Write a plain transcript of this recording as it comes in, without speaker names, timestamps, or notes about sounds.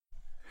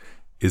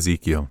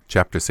Ezekiel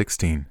chapter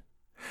 16.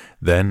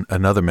 Then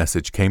another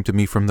message came to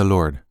me from the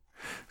Lord.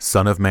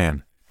 Son of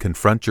man,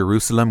 confront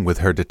Jerusalem with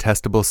her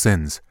detestable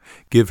sins.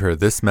 Give her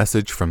this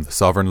message from the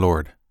sovereign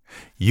Lord.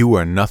 You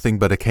are nothing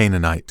but a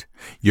Canaanite.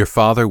 Your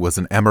father was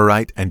an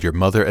Amorite and your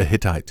mother a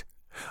Hittite.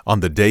 On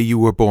the day you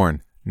were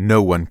born,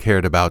 no one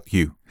cared about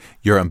you.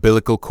 Your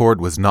umbilical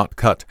cord was not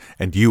cut,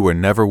 and you were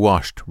never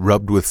washed,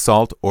 rubbed with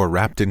salt, or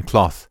wrapped in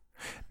cloth.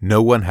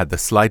 No one had the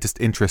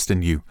slightest interest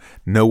in you.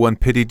 No one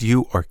pitied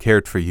you or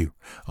cared for you.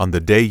 On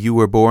the day you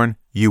were born,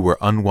 you were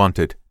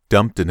unwanted,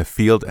 dumped in a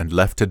field and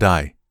left to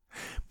die.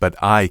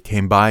 But I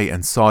came by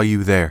and saw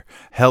you there,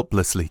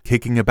 helplessly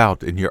kicking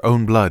about in your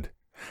own blood.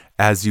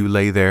 As you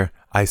lay there,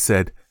 I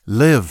said,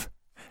 "Live!"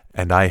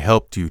 And I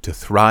helped you to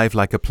thrive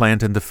like a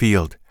plant in the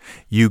field.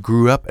 You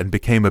grew up and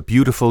became a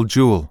beautiful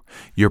jewel.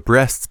 Your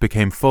breasts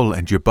became full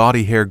and your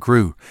body hair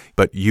grew,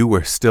 but you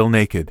were still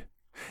naked.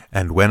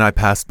 And when I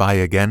passed by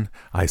again,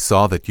 I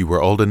saw that you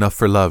were old enough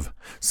for love.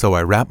 So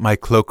I wrapped my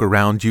cloak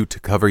around you to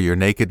cover your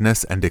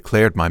nakedness and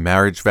declared my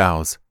marriage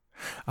vows.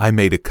 I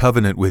made a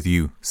covenant with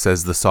you,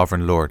 says the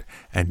sovereign Lord,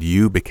 and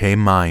you became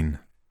mine.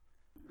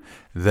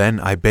 Then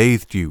I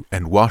bathed you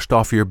and washed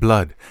off your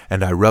blood,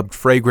 and I rubbed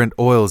fragrant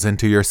oils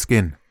into your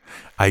skin.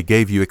 I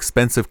gave you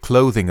expensive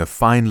clothing of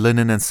fine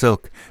linen and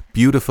silk,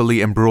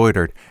 beautifully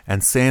embroidered,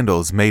 and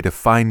sandals made of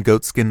fine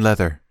goatskin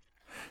leather.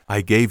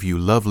 I gave you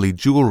lovely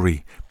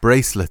jewelry,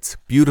 bracelets,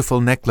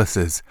 beautiful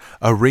necklaces,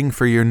 a ring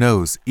for your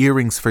nose,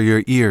 earrings for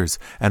your ears,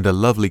 and a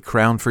lovely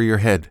crown for your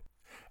head.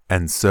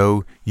 And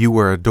so you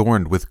were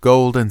adorned with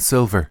gold and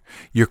silver.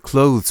 Your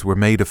clothes were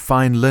made of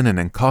fine linen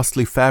and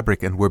costly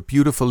fabric and were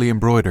beautifully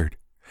embroidered.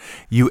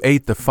 You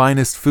ate the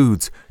finest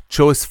foods,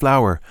 choice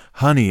flour,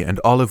 honey, and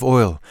olive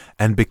oil,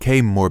 and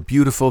became more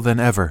beautiful than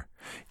ever.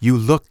 You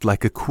looked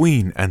like a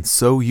queen, and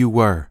so you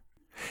were.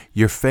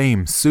 Your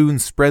fame soon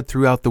spread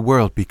throughout the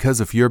world because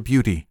of your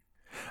beauty.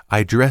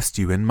 I dressed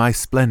you in my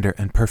splendor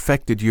and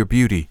perfected your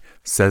beauty,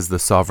 says the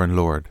sovereign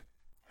Lord.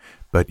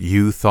 But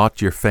you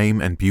thought your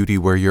fame and beauty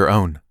were your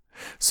own.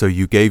 So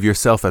you gave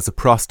yourself as a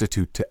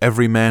prostitute to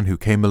every man who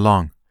came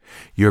along.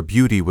 Your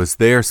beauty was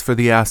theirs for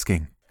the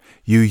asking.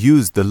 You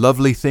used the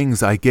lovely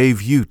things I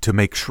gave you to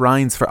make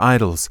shrines for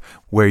idols,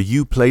 where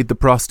you played the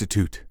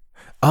prostitute.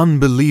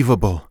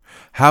 Unbelievable!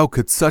 How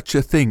could such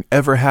a thing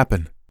ever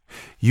happen?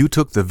 You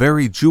took the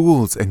very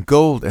jewels and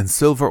gold and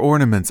silver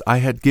ornaments I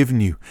had given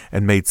you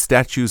and made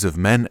statues of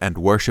men and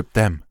worshipped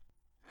them.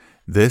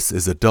 This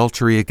is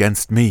adultery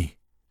against me.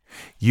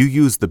 You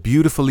used the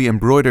beautifully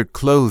embroidered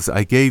clothes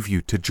I gave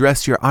you to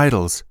dress your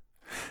idols.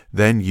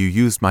 Then you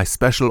used my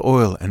special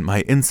oil and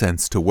my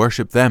incense to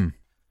worship them.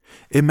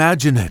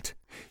 Imagine it!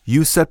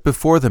 You set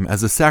before them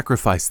as a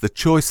sacrifice the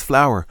choice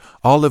flour,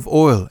 olive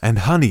oil, and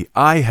honey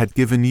I had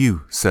given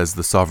you, says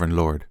the sovereign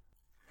Lord.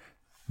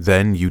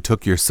 Then you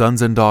took your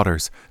sons and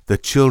daughters, the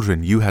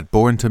children you had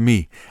borne to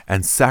me,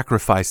 and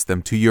sacrificed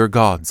them to your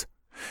gods.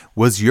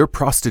 Was your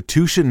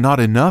prostitution not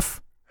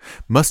enough?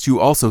 Must you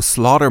also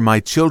slaughter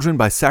my children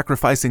by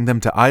sacrificing them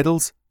to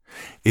idols?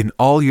 In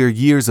all your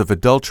years of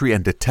adultery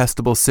and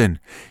detestable sin,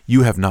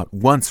 you have not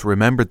once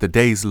remembered the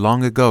days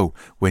long ago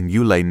when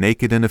you lay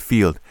naked in a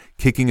field,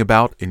 kicking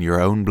about in your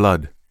own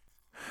blood.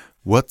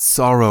 What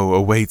sorrow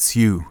awaits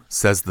you,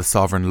 says the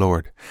sovereign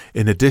Lord.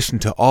 In addition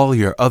to all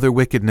your other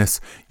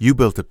wickedness, you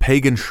built a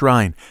pagan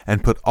shrine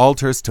and put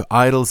altars to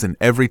idols in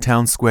every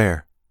town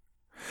square.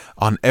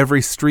 On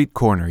every street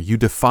corner you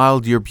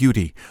defiled your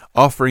beauty,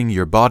 offering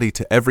your body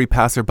to every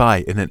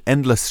passerby in an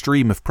endless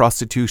stream of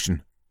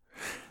prostitution.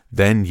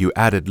 Then you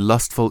added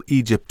lustful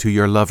Egypt to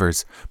your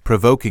lovers,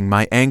 provoking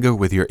my anger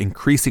with your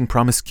increasing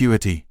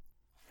promiscuity.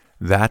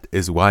 That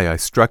is why I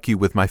struck you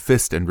with my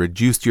fist and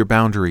reduced your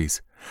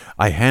boundaries.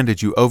 I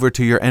handed you over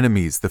to your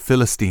enemies, the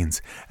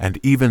Philistines, and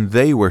even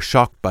they were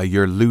shocked by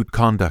your lewd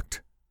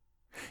conduct.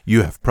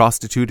 You have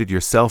prostituted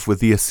yourself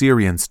with the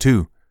Assyrians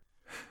too.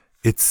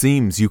 It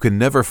seems you can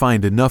never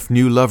find enough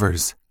new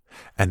lovers.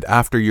 And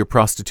after your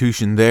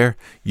prostitution there,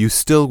 you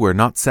still were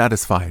not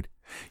satisfied.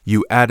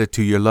 You added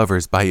to your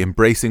lovers by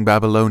embracing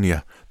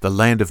Babylonia, the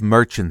land of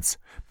merchants,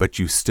 but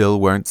you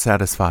still weren't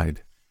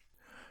satisfied.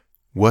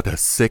 What a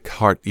sick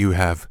heart you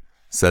have,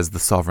 says the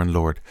sovereign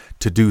Lord,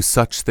 to do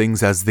such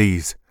things as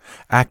these,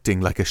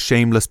 acting like a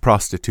shameless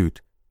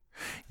prostitute.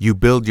 You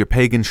build your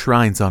pagan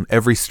shrines on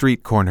every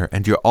street corner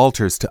and your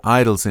altars to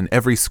idols in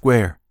every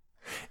square.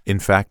 In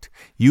fact,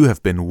 you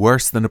have been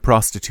worse than a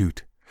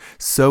prostitute,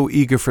 so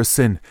eager for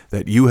sin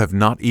that you have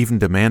not even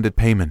demanded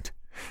payment.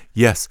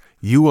 Yes,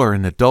 you are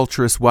an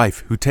adulterous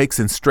wife who takes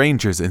in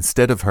strangers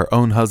instead of her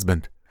own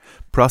husband.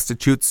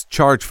 Prostitutes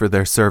charge for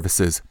their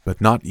services,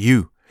 but not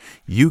you.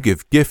 You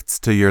give gifts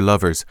to your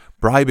lovers,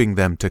 bribing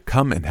them to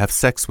come and have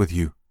sex with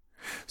you.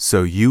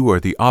 So you are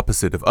the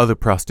opposite of other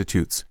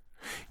prostitutes.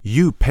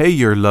 You pay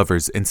your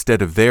lovers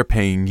instead of their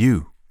paying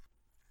you.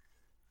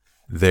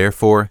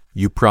 Therefore,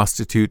 you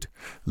prostitute,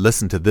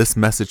 listen to this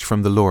message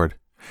from the Lord.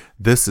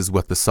 This is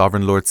what the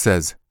sovereign Lord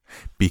says.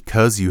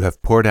 Because you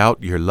have poured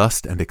out your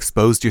lust and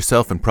exposed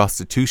yourself in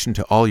prostitution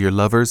to all your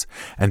lovers,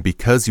 and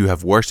because you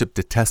have worshipped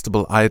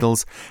detestable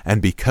idols,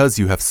 and because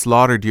you have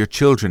slaughtered your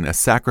children as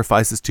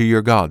sacrifices to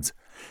your gods,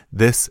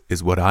 this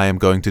is what I am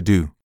going to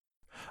do.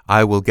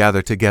 I will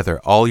gather together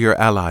all your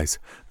allies,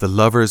 the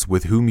lovers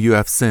with whom you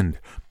have sinned,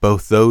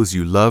 both those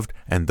you loved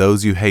and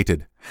those you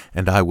hated,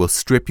 and I will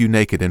strip you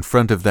naked in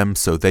front of them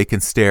so they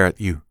can stare at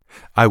you.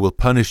 I will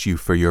punish you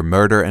for your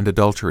murder and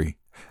adultery.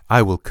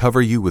 I will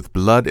cover you with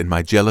blood in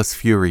my jealous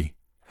fury.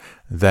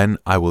 Then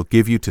I will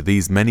give you to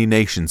these many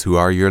nations who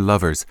are your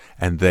lovers,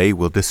 and they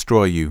will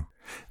destroy you.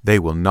 They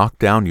will knock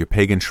down your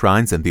pagan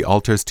shrines and the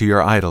altars to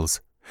your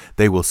idols.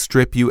 They will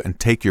strip you and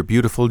take your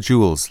beautiful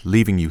jewels,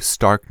 leaving you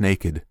stark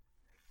naked.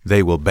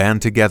 They will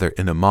band together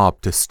in a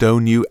mob to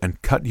stone you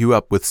and cut you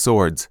up with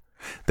swords.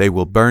 They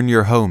will burn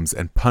your homes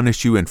and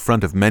punish you in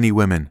front of many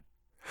women.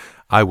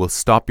 I will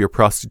stop your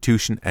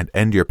prostitution and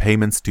end your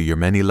payments to your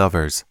many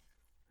lovers.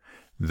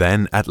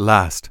 Then at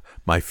last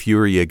my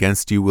fury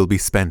against you will be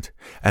spent,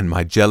 and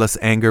my jealous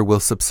anger will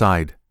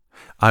subside.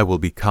 I will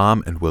be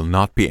calm and will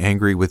not be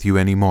angry with you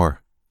any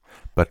more.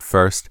 But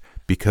first,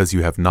 because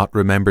you have not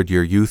remembered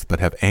your youth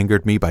but have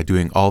angered me by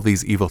doing all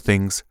these evil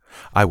things,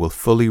 I will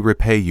fully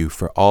repay you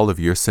for all of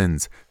your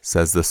sins,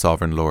 says the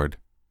Sovereign Lord.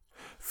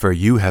 For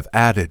you have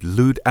added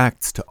lewd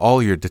acts to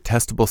all your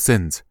detestable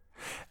sins.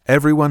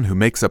 Everyone who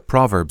makes up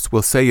proverbs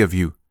will say of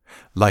you,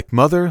 like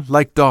mother,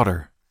 like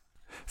daughter.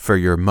 For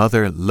your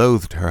mother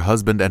loathed her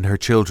husband and her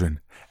children,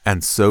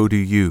 and so do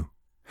you.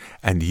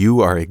 And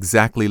you are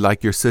exactly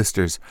like your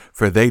sisters,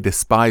 for they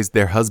despised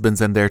their husbands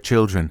and their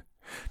children.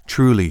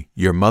 Truly,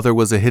 your mother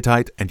was a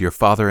Hittite and your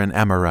father an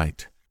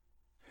Amorite.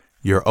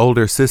 Your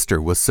older sister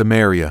was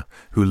Samaria,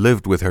 who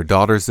lived with her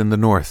daughters in the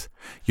north.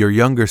 Your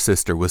younger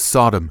sister was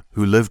Sodom,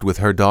 who lived with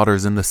her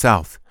daughters in the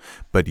south.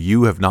 But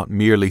you have not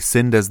merely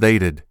sinned as they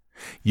did.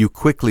 You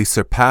quickly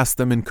surpassed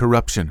them in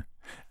corruption.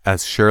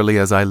 As surely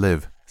as I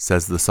live,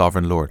 says the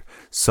Sovereign Lord,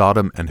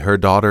 Sodom and her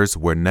daughters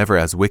were never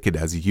as wicked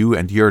as you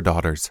and your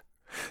daughters.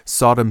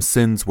 Sodom's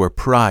sins were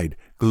pride,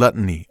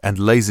 gluttony, and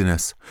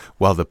laziness,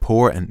 while the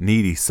poor and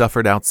needy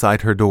suffered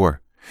outside her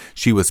door.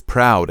 She was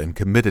proud and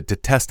committed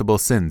detestable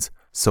sins,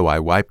 so I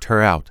wiped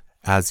her out,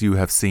 as you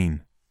have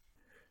seen.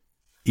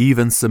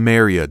 Even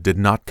Samaria did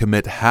not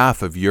commit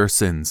half of your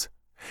sins.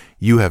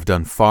 You have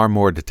done far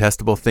more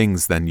detestable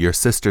things than your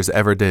sisters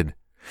ever did.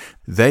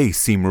 They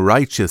seem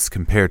righteous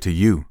compared to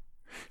you.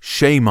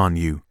 Shame on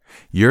you!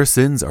 Your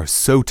sins are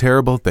so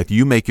terrible that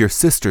you make your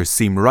sisters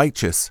seem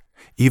righteous,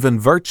 even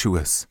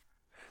virtuous.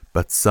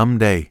 But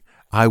someday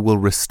I will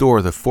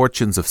restore the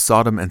fortunes of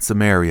Sodom and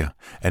Samaria,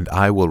 and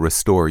I will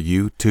restore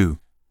you too.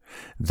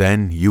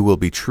 Then you will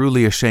be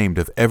truly ashamed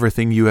of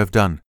everything you have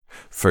done,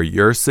 for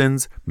your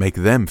sins make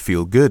them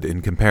feel good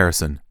in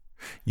comparison.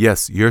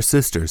 Yes, your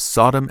sisters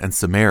Sodom and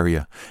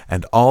Samaria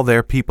and all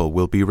their people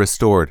will be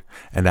restored,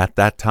 and at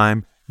that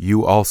time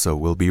you also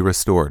will be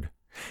restored.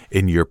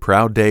 In your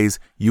proud days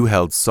you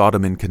held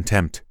Sodom in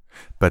contempt,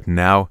 but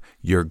now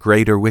your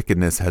greater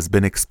wickedness has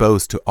been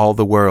exposed to all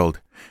the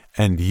world,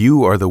 and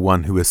you are the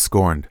one who is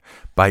scorned,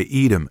 by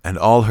Edom and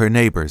all her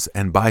neighbors,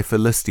 and by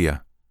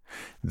Philistia.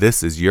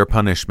 This is your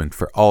punishment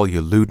for all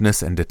your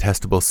lewdness and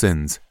detestable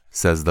sins,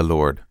 says the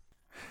Lord.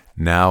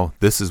 Now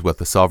this is what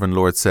the Sovereign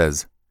Lord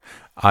says.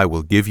 I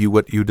will give you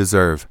what you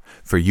deserve,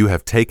 for you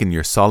have taken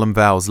your solemn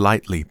vows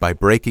lightly by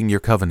breaking your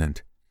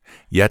covenant.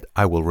 Yet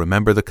I will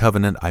remember the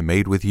covenant I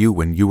made with you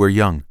when you were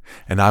young,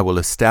 and I will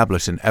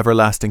establish an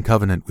everlasting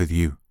covenant with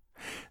you.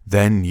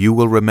 Then you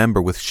will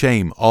remember with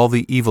shame all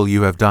the evil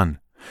you have done.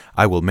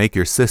 I will make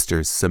your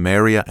sisters,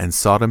 Samaria and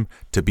Sodom,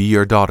 to be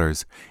your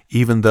daughters,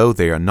 even though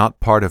they are not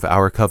part of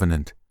our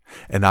covenant.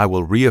 And I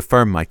will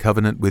reaffirm my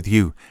covenant with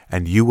you,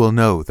 and you will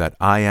know that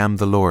I am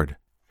the Lord.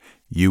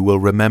 You will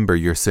remember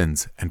your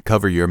sins and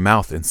cover your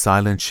mouth in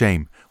silent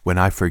shame when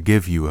I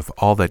forgive you of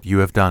all that you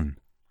have done.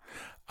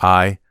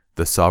 I,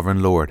 the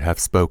Sovereign Lord, have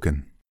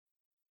spoken.